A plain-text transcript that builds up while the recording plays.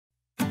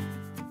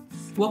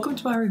Welcome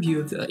to my review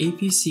of the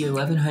APC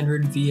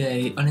 1100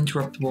 VA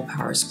Uninterruptible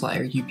Power Supply,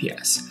 or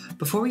UPS.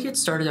 Before we get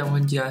started, I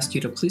wanted to ask you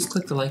to please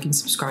click the like and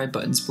subscribe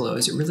buttons below,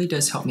 as it really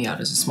does help me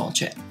out as a small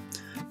channel.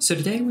 So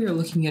today we are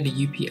looking at a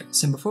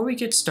UPS, and before we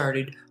get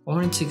started, I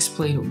wanted to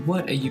explain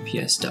what a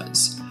UPS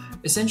does.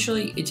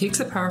 Essentially, it takes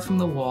the power from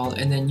the wall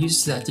and then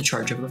uses that to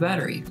charge up a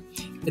battery.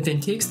 It then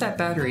takes that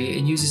battery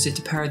and uses it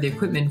to power the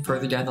equipment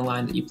further down the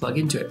line that you plug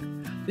into it.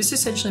 This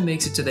essentially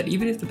makes it so that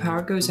even if the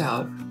power goes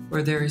out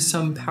or there is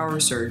some power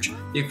surge,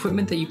 the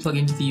equipment that you plug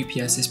into the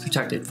UPS is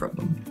protected from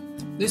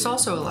them. This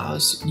also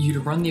allows you to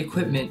run the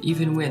equipment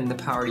even when the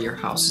power to your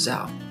house is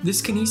out.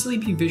 This can easily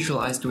be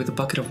visualized with a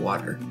bucket of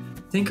water.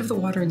 Think of the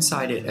water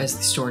inside it as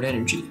the stored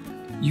energy.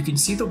 You can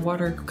see the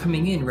water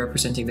coming in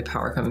representing the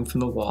power coming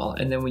from the wall,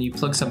 and then when you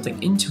plug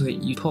something into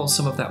it, you pull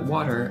some of that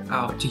water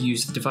out to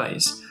use the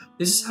device.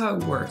 This is how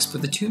it works,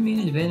 but the two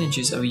main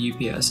advantages of a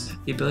UPS,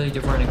 the ability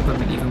to run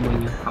equipment even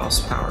when your house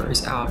power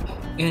is out,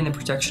 and the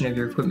protection of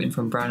your equipment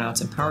from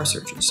brownouts and power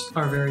surges,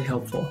 are very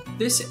helpful.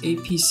 This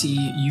APC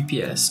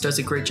UPS does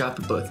a great job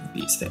of both of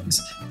these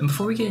things. And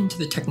before we get into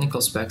the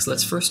technical specs,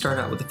 let's first start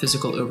out with a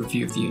physical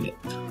overview of the unit.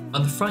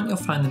 On the front, you'll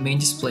find the main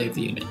display of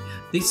the unit.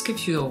 This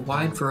gives you a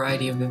wide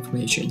variety of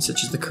information,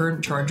 such as the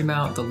current charge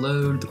amount, the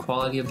load, the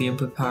quality of the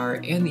input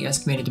power, and the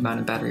estimated amount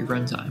of battery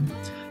runtime.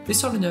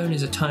 This on its own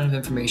is a ton of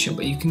information,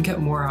 but you can get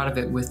more out of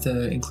it with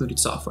the included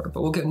software,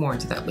 but we'll get more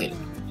into that later.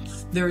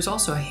 There is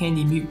also a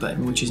handy mute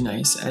button, which is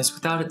nice, as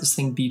without it this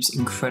thing beeps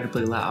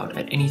incredibly loud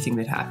at anything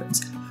that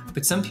happens.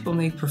 But some people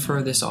may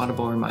prefer this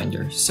audible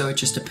reminder, so it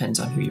just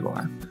depends on who you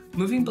are.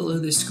 Moving below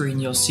this screen,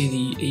 you'll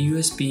see the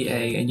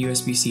USB-A and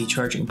USB-C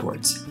charging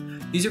ports.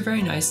 These are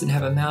very nice and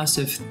have a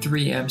massive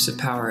 3 amps of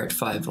power at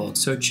 5 volts,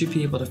 so it should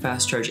be able to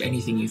fast charge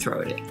anything you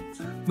throw at it.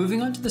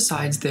 Moving on to the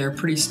sides, they're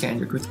pretty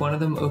standard, with one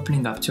of them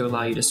opening up to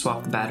allow you to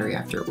swap the battery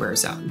after it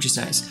wears out, which is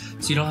nice,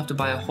 so you don't have to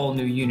buy a whole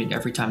new unit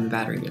every time the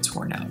battery gets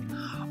worn out.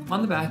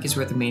 On the back is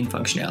where the main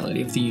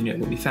functionality of the unit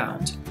will be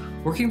found.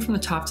 Working from the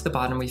top to the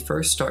bottom, we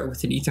first start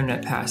with an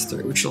Ethernet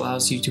pass-through, which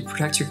allows you to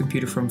protect your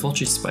computer from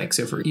voltage spikes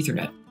over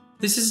Ethernet.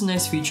 This is a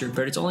nice feature,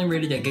 but it's only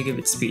rated at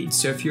gigabit speed,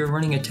 so if you're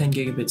running a 10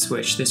 gigabit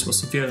switch, this will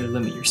severely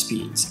limit your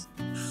speeds.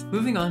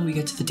 Moving on, we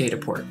get to the data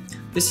port.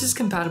 This is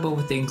compatible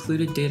with the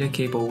included data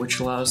cable, which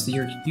allows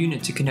your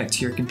unit to connect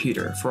to your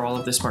computer for all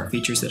of the smart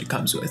features that it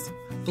comes with.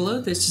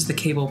 Below this is the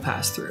cable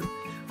pass-through,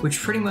 which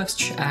pretty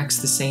much acts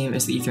the same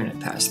as the Ethernet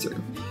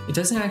pass-through. It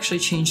doesn't actually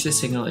change the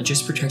signal, it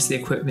just protects the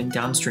equipment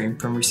downstream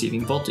from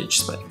receiving voltage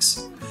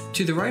spikes.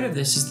 To the right of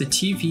this is the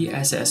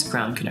TVSS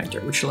ground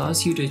connector, which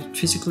allows you to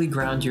physically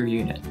ground your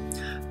unit.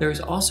 There is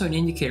also an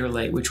indicator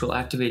light which will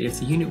activate if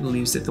the unit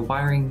believes that the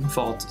wiring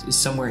fault is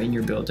somewhere in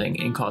your building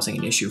and causing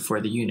an issue for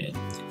the unit.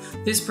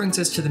 This brings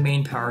us to the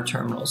main power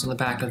terminals on the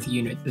back of the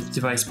unit that the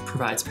device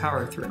provides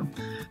power through.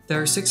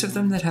 There are 6 of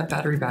them that have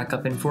battery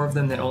backup and 4 of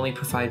them that only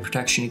provide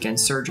protection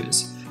against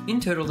surges. In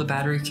total, the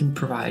battery can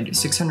provide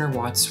 600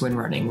 watts when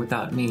running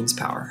without mains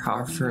power,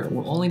 however it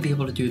will only be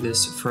able to do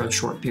this for a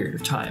short period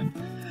of time.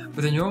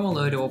 With a normal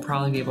load, it will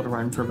probably be able to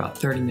run for about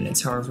 30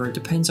 minutes, however it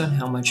depends on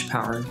how much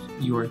power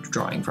you are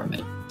drawing from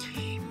it.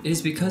 It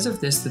is because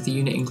of this that the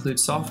unit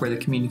includes software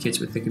that communicates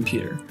with the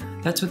computer.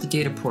 That's what the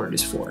data port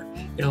is for.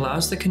 It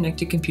allows the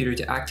connected computer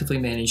to actively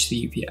manage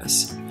the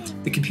UPS.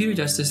 The computer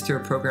does this through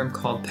a program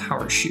called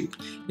PowerShoot.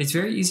 It's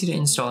very easy to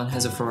install and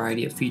has a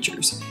variety of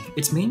features.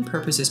 Its main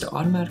purpose is to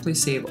automatically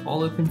save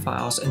all open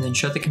files and then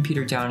shut the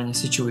computer down in a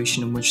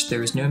situation in which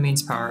there is no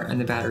mains power and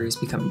the battery is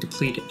becoming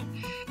depleted.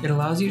 It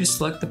allows you to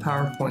select the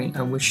power point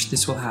at which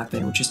this will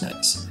happen, which is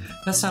nice.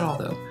 That's not all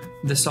though.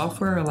 The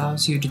software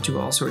allows you to do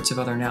all sorts of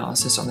other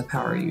analysis on the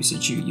power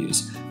usage you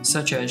use,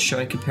 such as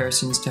showing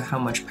comparisons to how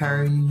much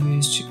power you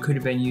used could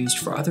have been used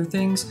for other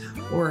things,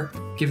 or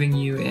giving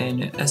you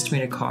an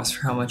estimated cost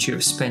for how much you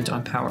have spent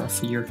on power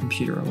for your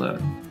computer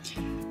alone.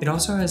 It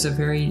also has a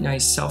very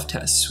nice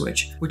self-test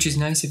switch, which is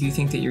nice if you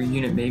think that your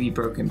unit may be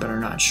broken but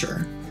are not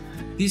sure.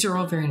 These are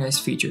all very nice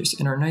features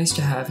and are nice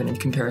to have in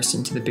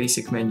comparison to the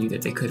basic menu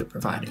that they could have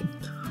provided.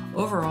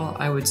 Overall,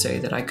 I would say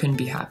that I couldn't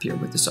be happier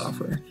with the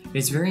software.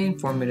 It's very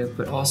informative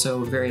but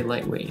also very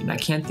lightweight, and I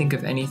can't think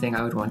of anything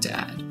I would want to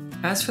add.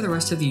 As for the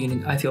rest of the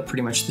unit, I feel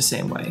pretty much the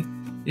same way.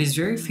 It is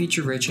very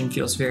feature-rich and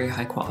feels very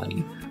high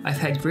quality. I've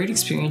had great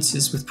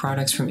experiences with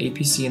products from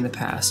APC in the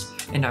past,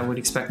 and I would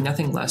expect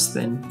nothing less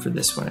than for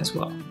this one as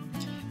well.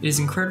 It is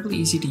incredibly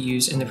easy to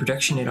use, and the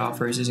protection it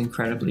offers is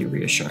incredibly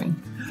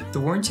reassuring. The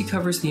warranty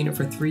covers the unit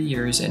for 3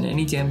 years, and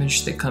any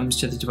damage that comes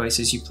to the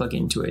devices you plug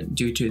into it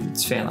due to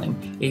its failing,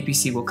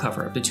 APC will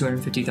cover up to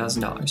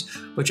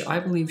 $250,000, which I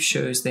believe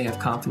shows they have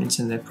confidence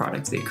in the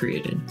product they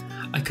created.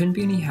 I couldn't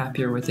be any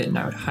happier with it, and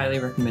I would highly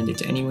recommend it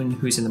to anyone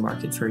who's in the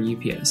market for a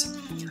UPS.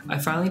 I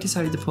finally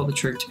decided to pull the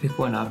trigger to pick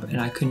one up,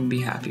 and I couldn't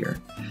be happier.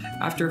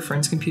 After a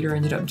friend's computer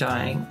ended up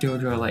dying due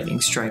to a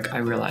lightning strike, I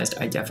realized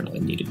I definitely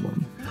needed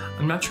one.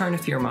 I'm not trying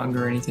to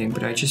fearmonger or anything,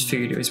 but I just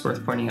figured it was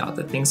worth pointing out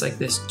that things like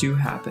this do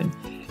happen,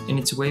 and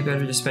it's way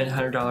better to spend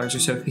 $100 or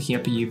so picking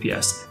up a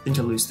UPS than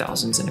to lose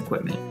thousands in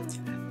equipment.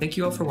 Thank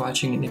you all for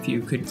watching, and if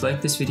you could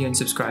like this video and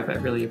subscribe,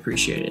 I'd really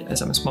appreciate it,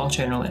 as I'm a small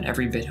channel and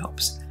every bit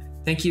helps.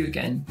 Thank you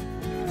again,